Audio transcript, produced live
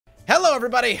Hello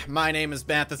everybody, my name is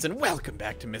Mathis and welcome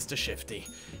back to Mr. Shifty.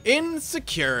 In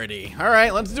security.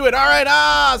 Alright, let's do it. Alright,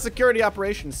 security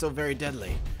operations so very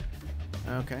deadly.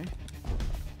 Okay.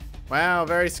 Wow,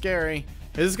 very scary.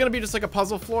 Is this gonna be just like a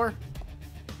puzzle floor?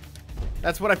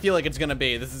 That's what I feel like it's gonna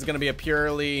be. This is gonna be a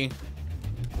purely...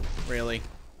 Really?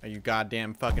 Are you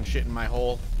goddamn fucking shitting my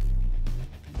hole?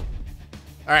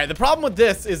 Alright, the problem with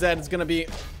this is that it's gonna be...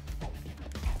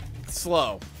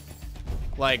 slow.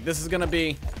 Like, this is gonna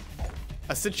be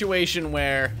a situation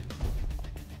where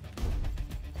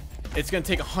it's gonna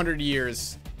take 100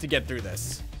 years to get through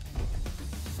this.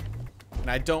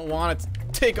 And I don't want it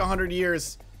to take 100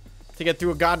 years to get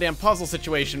through a goddamn puzzle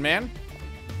situation, man.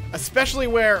 Especially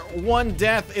where one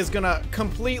death is gonna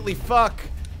completely fuck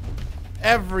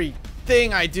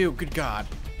everything I do. Good God.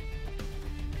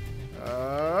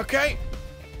 Okay.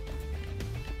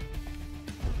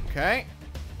 Okay.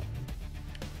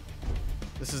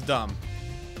 This is dumb.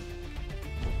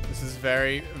 This is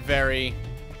very, very,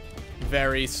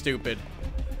 very stupid.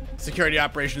 Security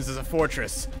operations is a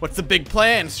fortress. What's the big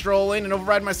plan? Stroll in and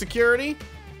override my security?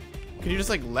 Can you just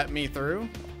like let me through?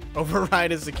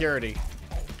 Override his security.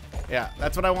 Yeah,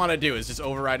 that's what I want to do is just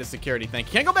override his security. Thank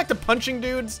you. Can't go back to punching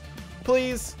dudes,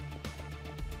 please.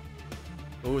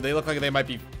 Ooh, they look like they might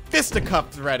be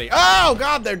fisticuffed ready. Oh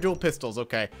God, they're dual pistols.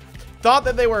 Okay. Thought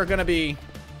that they were gonna be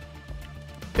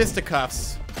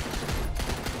fisticuffs.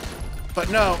 But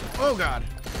no. Oh God.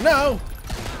 No.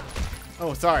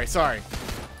 Oh, sorry.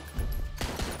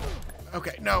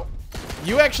 Okay, no.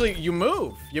 You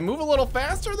move. You move a little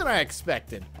faster than I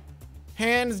expected.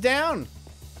 Hands down.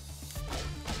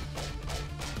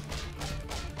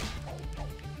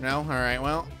 No? All right,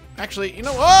 well, actually, you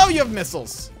know, oh, you have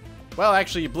missiles. Well,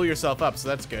 actually, you blew yourself up, so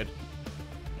that's good.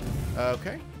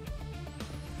 Okay.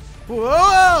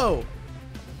 Whoa!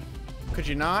 Could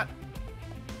you not?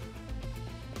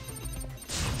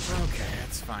 Okay,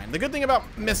 that's fine. The good thing about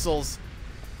missiles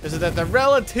is that they're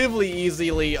relatively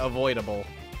easily avoidable.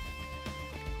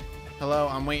 Hello,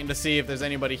 I'm waiting to see if there's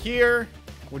anybody here.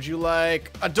 Would you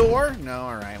like a door? No,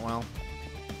 all right, well.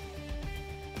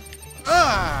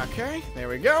 Okay, there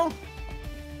we go.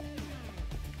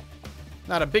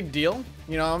 Not a big deal.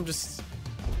 You know, I'm just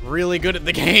really good at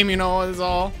the game, you know, is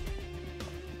all.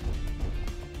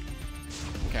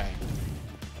 Okay.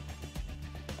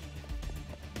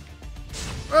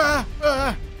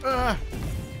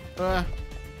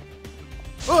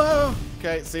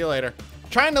 Okay, see you later.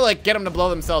 Trying to like get them to blow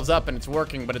themselves up and it's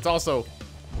working, but it's also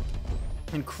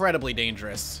incredibly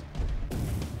dangerous.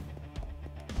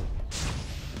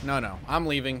 No, I'm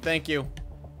leaving. Thank you.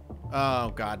 Oh,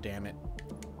 God damn it.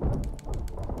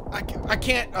 I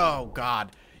can't. Oh,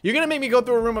 God. You're gonna make me go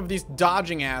through a room of these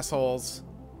dodging assholes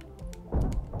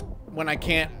when I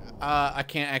can't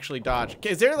actually dodge.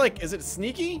 Okay, is there like, is it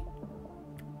sneaky?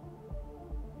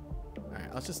 All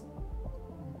right, let's just.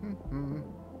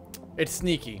 It's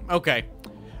sneaky. Okay.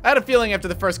 I had a feeling after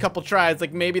the first couple tries,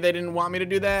 like maybe they didn't want me to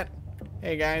do that.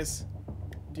 Hey, guys.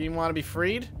 Do you want to be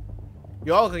freed?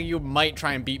 You all look like you might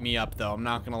try and beat me up, though. I'm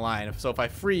not gonna lie. So if I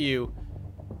free you,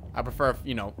 I prefer if,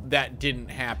 you know, that didn't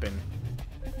happen.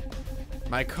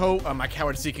 My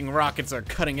coward-seeking rockets are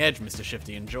cutting edge, Mr.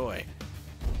 Shifty. Enjoy.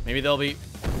 Maybe they'll be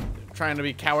trying to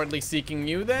be cowardly seeking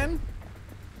you, then?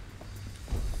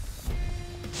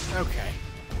 Okay.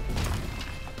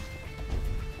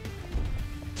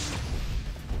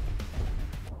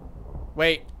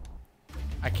 Wait.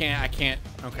 I can't.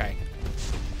 Okay.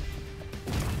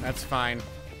 That's fine.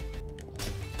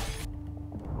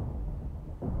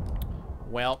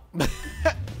 Well,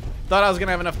 thought I was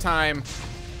gonna have enough time.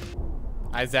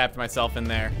 I zapped myself in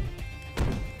there.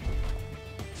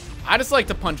 I just like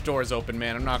to punch doors open,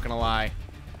 man. I'm not gonna lie.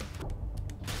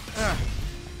 Ugh.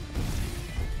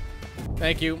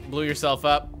 Thank you. Blew yourself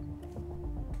up.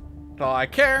 That's all I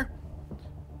care.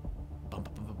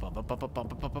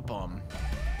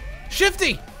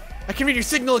 Shifty! I can read your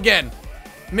signal again.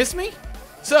 Miss me?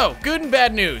 So, good and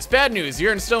bad news. Bad news,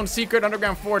 you're in Stone's secret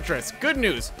underground fortress. Good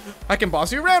news, I can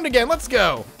boss you around again. Let's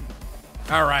go.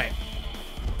 All right.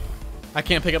 I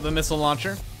can't pick up the missile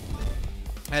launcher.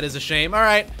 That is a shame. All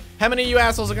right. How many of you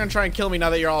assholes are going to try and kill me now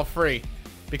that you're all free?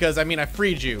 Because, I mean, I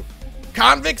freed you.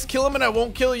 Convicts, kill them and I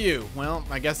won't kill you. Well,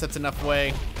 I guess that's enough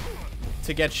way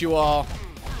to get you all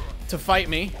to fight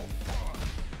me.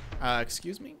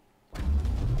 Excuse me?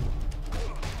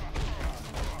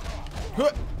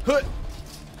 Hut, hut.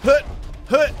 Hut,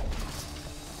 hut.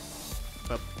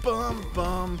 Bum,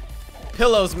 bum.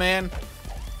 Pillows, man.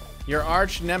 Your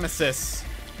arch nemesis.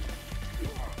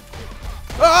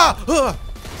 Ah!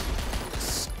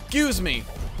 Excuse me.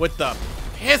 With the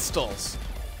pistols.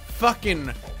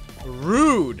 Fucking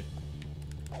rude.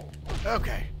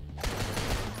 Okay.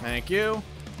 Thank you.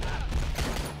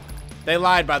 They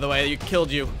lied, by the way. You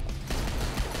killed you.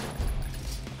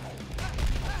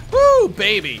 Woo,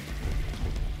 baby.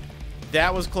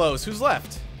 That was close. Who's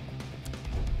left?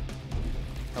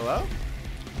 Hello?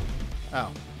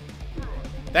 Oh.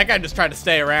 That guy just tried to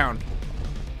stay around.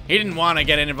 He didn't want to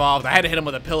get involved. I had to hit him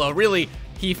with a pillow. Really,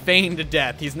 he feigned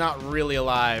death. He's not really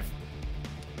alive.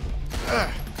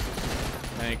 Ugh.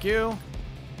 Thank you.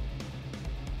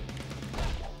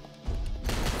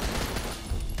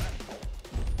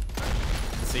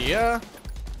 See ya.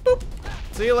 Boop.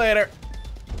 See you later.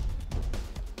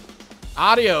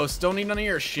 Adios. Don't need none of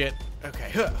your shit.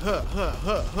 Okay.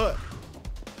 Let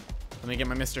me get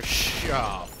my Mr.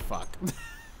 Oh, fuck.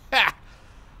 I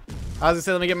was gonna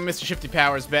say, let me get my Mr. Shifty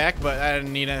powers back, but I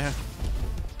didn't need a...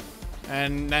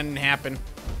 And that didn't happen.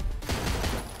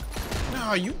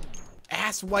 No, you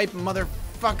asswipe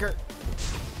motherfucker.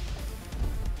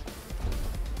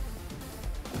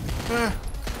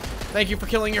 Thank you for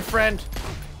killing your friend.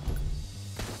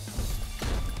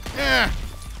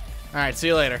 Alright, see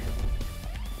you later.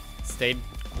 Stayed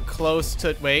close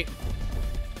to... Wait.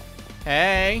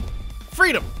 Hey.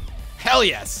 Freedom! Hell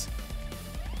yes!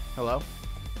 Hello?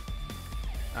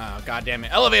 Oh, god damn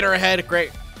it. Elevator ahead.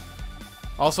 Great.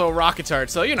 Also a rocket tart,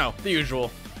 so you know, the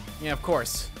usual. Yeah, of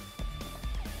course.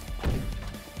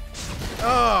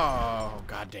 Oh,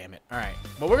 god damn it. Alright.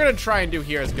 What we're gonna try and do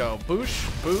here is go boosh,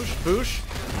 boosh, boosh.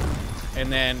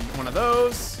 And then one of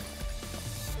those.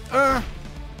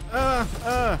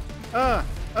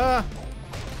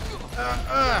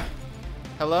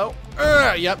 Hello?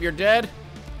 Yep, you're dead.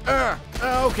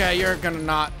 Okay, you're gonna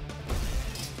not.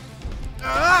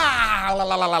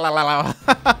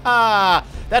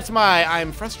 That's my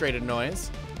I'm frustrated noise.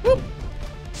 Whoop.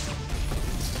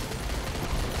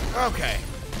 Okay.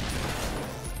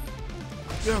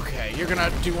 Okay, you're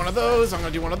gonna do one of those. I'm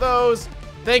gonna do one of those.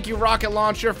 Thank you, rocket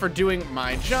launcher, for doing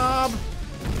my job.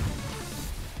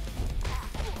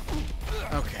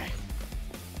 Okay.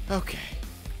 Okay.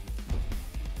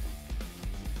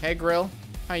 Hey, Grill.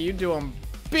 How you doing,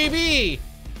 BB?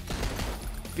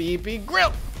 BB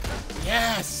Grill.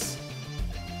 Yes.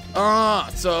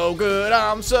 So good.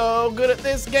 I'm so good at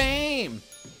this game.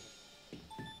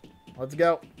 Let's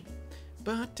go.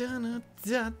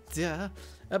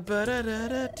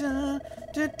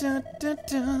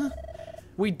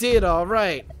 We did all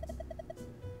right.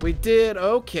 We did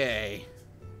okay.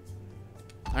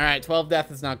 All right, 12 death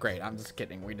is not great. I'm just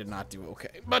kidding. We did not do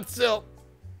okay, but still.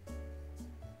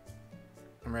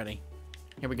 I'm ready.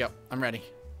 Here we go. I'm ready.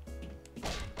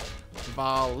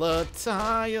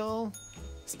 Volatile.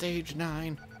 Stage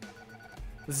 9.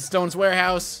 This is Stone's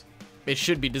warehouse. It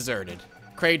should be deserted.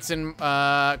 Crates and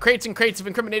crates of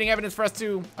incriminating evidence for us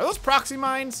to... Are those proxy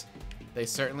mines? They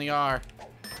certainly are.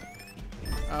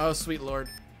 Oh, sweet lord.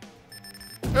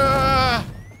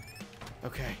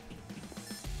 Okay.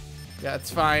 Yeah,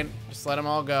 it's fine. Just let them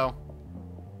all go.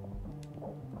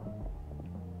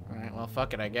 Alright, well,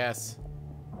 fuck it, I guess.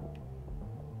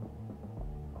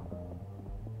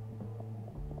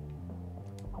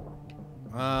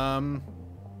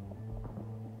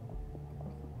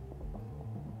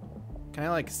 Can I,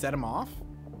 like, set him off?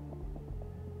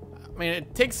 I mean,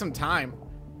 it takes some time,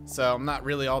 so I'm not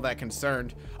really all that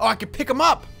concerned. Oh, I could pick him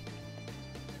up!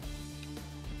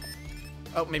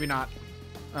 Oh, maybe not.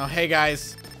 Oh, hey,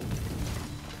 guys.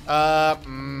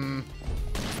 Okay.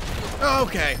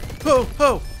 Okay.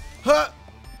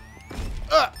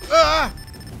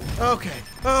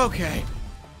 Okay.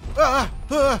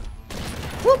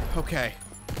 Whoop. Okay.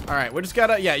 All right. We just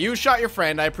gotta. Yeah, you shot your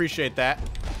friend. I appreciate that.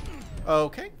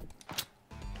 Okay.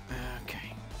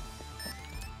 Okay.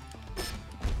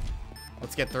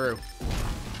 Let's get through.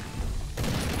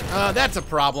 That's a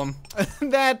problem.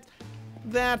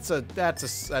 That's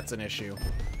an issue.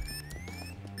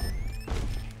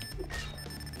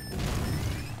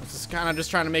 Kind of just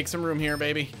trying to make some room here,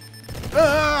 baby.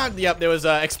 Yep, there was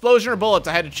an explosion or bullets.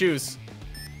 I had to choose.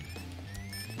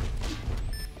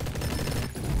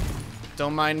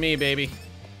 Don't mind me, baby.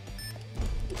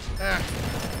 Yeah.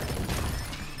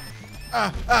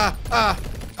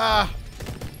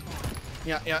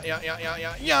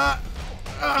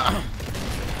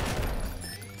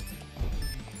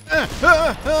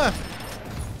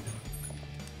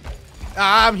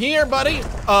 I'm here, buddy.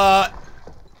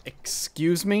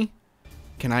 Excuse me?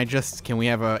 Can we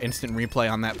have an instant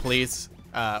replay on that, please?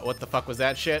 What the fuck was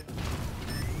that shit?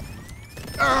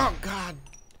 Oh, God.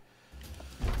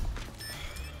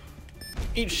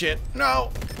 Eat shit.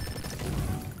 No.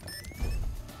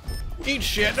 Eat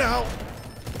shit. No.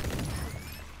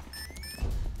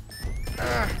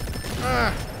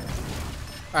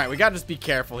 Alright, we gotta just be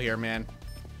careful here, man.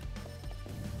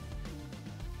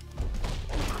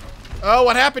 Oh,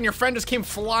 what happened? Your friend just came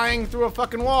flying through a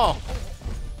fucking wall.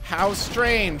 How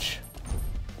strange.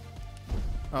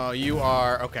 Oh, you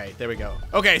are... Okay, there we go.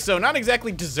 Okay, so not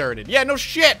exactly deserted. Yeah, no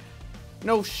shit!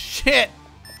 No shit!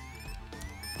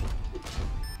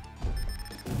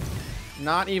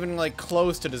 Not even, like,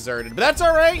 close to deserted. But that's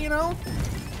alright, you know?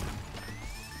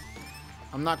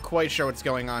 I'm not quite sure what's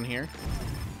going on here.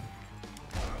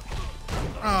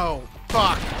 Oh,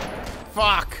 fuck.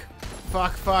 Fuck.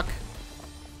 Fuck, fuck.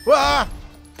 Ah!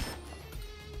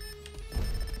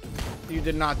 You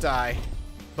did not die.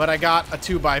 But I got a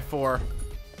 2x4.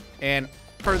 And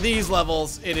for these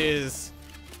levels, it is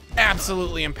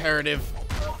absolutely imperative.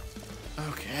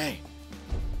 Okay.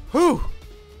 Whew.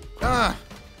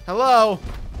 Hello.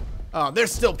 Oh,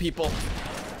 there's still people.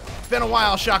 It's been a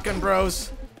while, shotgun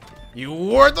bros. You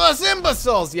worthless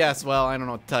imbeciles. Yes, well, I don't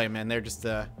know what to tell you, man. They're just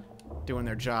doing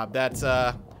their job. That's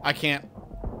I can't.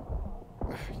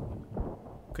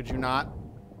 Could you not?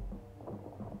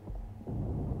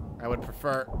 I would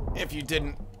prefer if you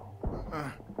didn't.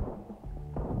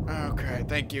 Okay,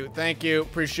 thank you. Thank you.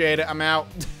 Appreciate it. I'm out.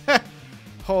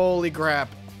 Holy crap.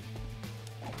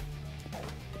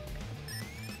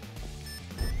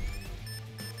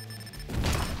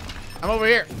 I'm over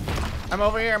here. I'm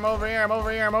over here. I'm over here. I'm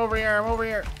over here. I'm over here. I'm over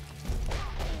here.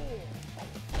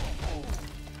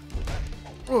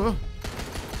 Oh,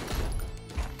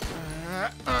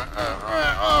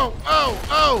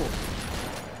 oh.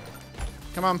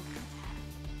 Come on.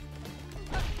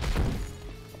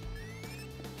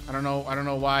 I don't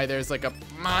know why there's like a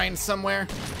mine somewhere.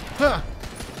 Huh.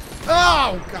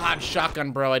 Oh, God,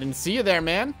 shotgun bro. I didn't see you there,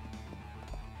 man.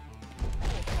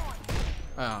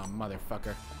 Oh,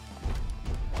 motherfucker.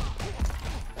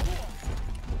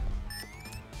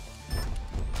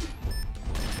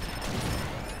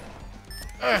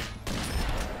 Ugh.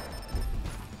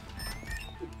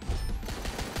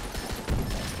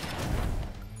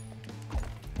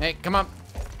 Hey, come on.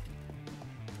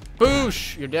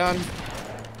 Boosh! You're done.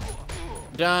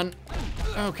 Done.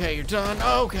 Okay, you're done.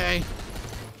 Okay.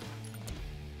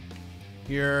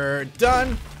 You're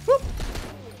done. Whoop.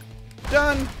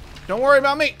 Done. Don't worry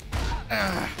about me.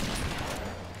 I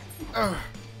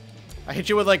hit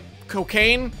you with, like,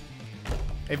 cocaine.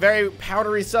 A very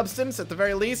powdery substance, at the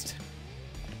very least.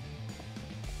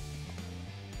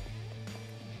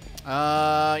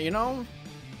 You know,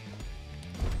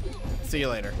 see you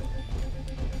later.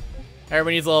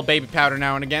 Everybody needs a little baby powder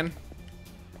now and again.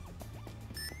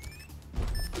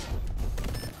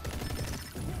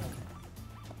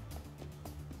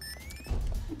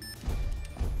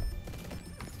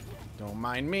 Don't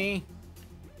mind me.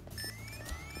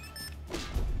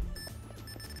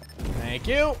 Thank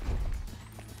you.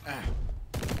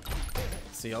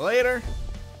 See you later.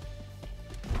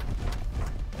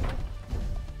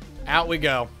 Out we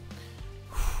go.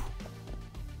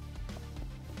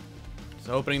 Just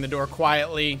opening the door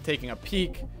quietly, taking a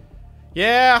peek.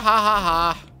 Yeah, ha ha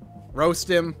ha. Roast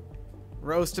him.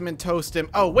 Roast him and toast him.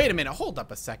 Oh, wait a minute. Hold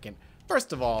up a second.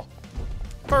 First of all,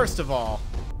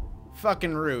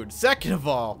 fucking rude. Second of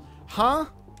all, huh?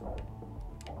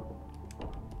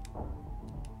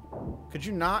 Could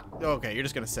you not? Okay, you're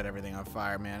just gonna set everything on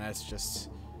fire, man. That's just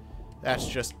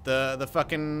the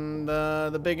fucking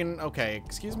the big and okay,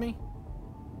 excuse me?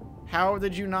 How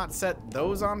did you not set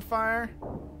those on fire?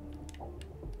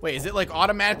 Wait, is it like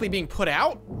automatically being put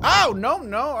out? Oh,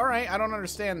 no, all right, I don't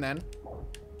understand then.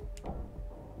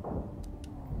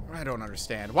 I don't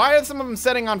understand. Why are some of them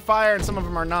setting on fire and some of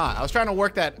them are not? I was trying to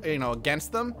work that, you know,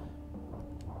 against them,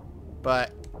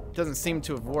 but it doesn't seem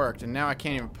to have worked, and now I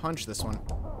can't even punch this one.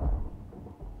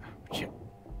 Shit.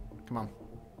 Come on.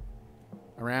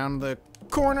 Around the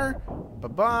corner.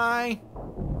 Bye-bye.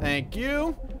 Thank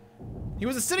you. He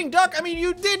was a sitting duck. I mean,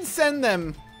 you did send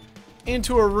them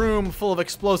into a room full of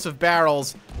explosive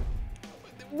barrels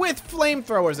with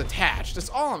flamethrowers attached. That's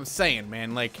all I'm saying,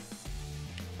 man. Like,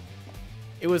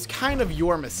 it was kind of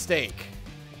your mistake.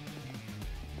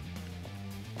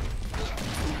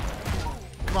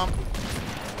 Come on.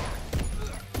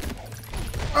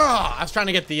 Oh, I was trying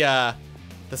to get the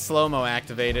slow-mo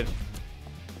activated.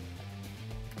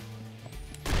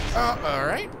 All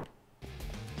right.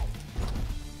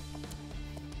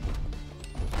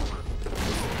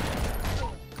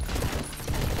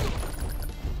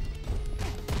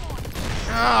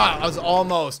 Ah, I was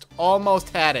almost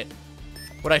had it.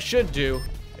 What I should do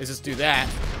is just do that.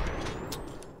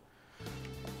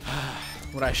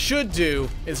 What I should do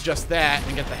is just that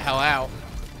and get the hell out.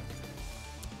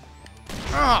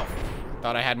 Oh,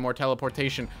 thought I had more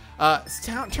teleportation.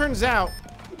 Turns out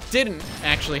didn't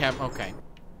actually have... Okay.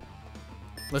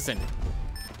 Listen.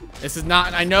 This is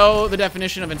not... I know the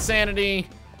definition of insanity.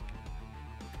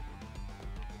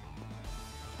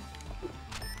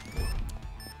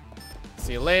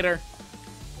 See you later.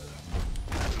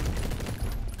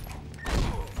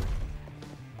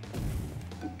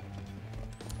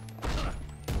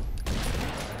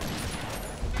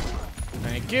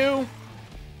 Thank you.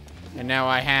 And now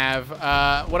I have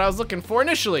what I was looking for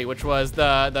initially, which was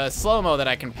the slow-mo that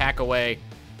I can pack away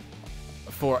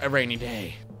for a rainy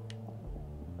day.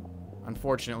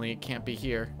 Unfortunately, it can't be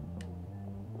here.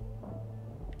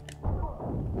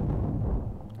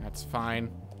 That's fine.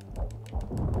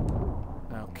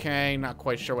 Okay, not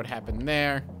quite sure what happened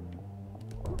there.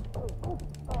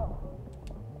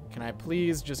 Can I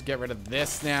please just get rid of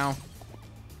this now?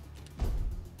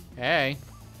 Hey.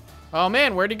 Oh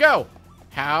man, where'd he go?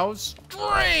 How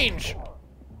strange!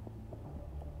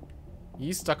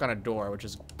 He's stuck on a door, which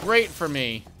is great for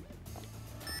me.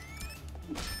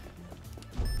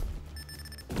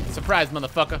 Surprise,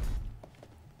 motherfucker.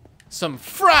 Some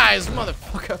fries,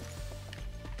 motherfucker.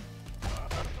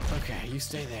 Okay, you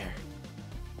stay there.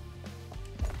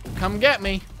 Come get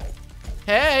me.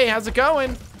 Hey, how's it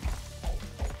going?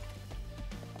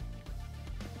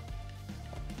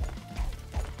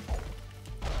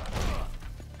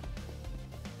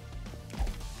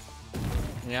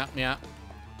 Yeah.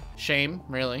 Shame,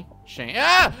 really. Shame.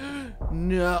 Ah!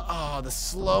 No, oh, the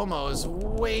slow-mo is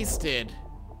wasted.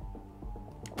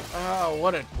 Oh,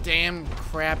 what a damn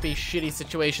crappy, shitty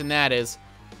situation that is.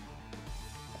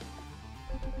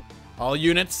 All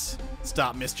units,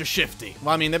 stop Mr. Shifty.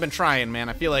 Well, I mean, they've been trying, man.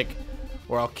 I feel like,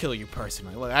 or I'll kill you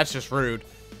personally. Well, that's just rude,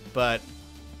 but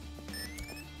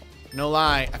no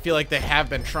lie, I feel like they have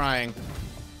been trying.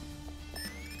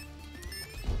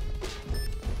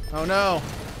 Oh no.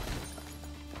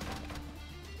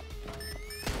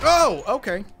 Oh,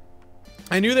 okay.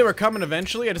 I knew they were coming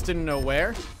eventually, I just didn't know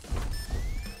where.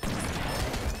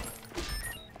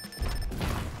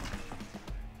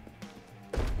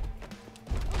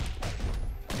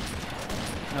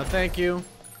 No, thank you.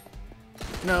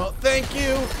 No, thank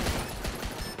you.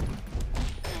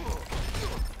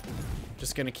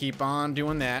 Just gonna keep on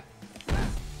doing that.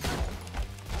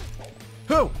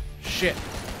 Oh, shit.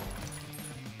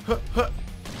 Huh, huh.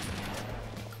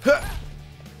 Huh.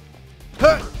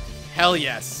 Huh. Hell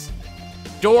yes.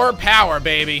 Door power,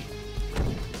 baby.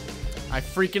 I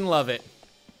freaking love it.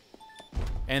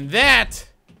 And that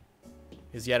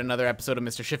is yet another episode of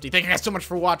Mr. Shifty. Thank you guys so much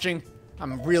for watching.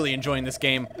 I'm really enjoying this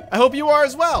game. I hope you are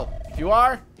as well. If you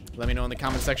are, let me know in the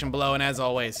comment section below. And as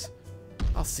always,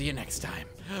 I'll see you next time.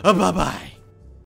 Bye-bye.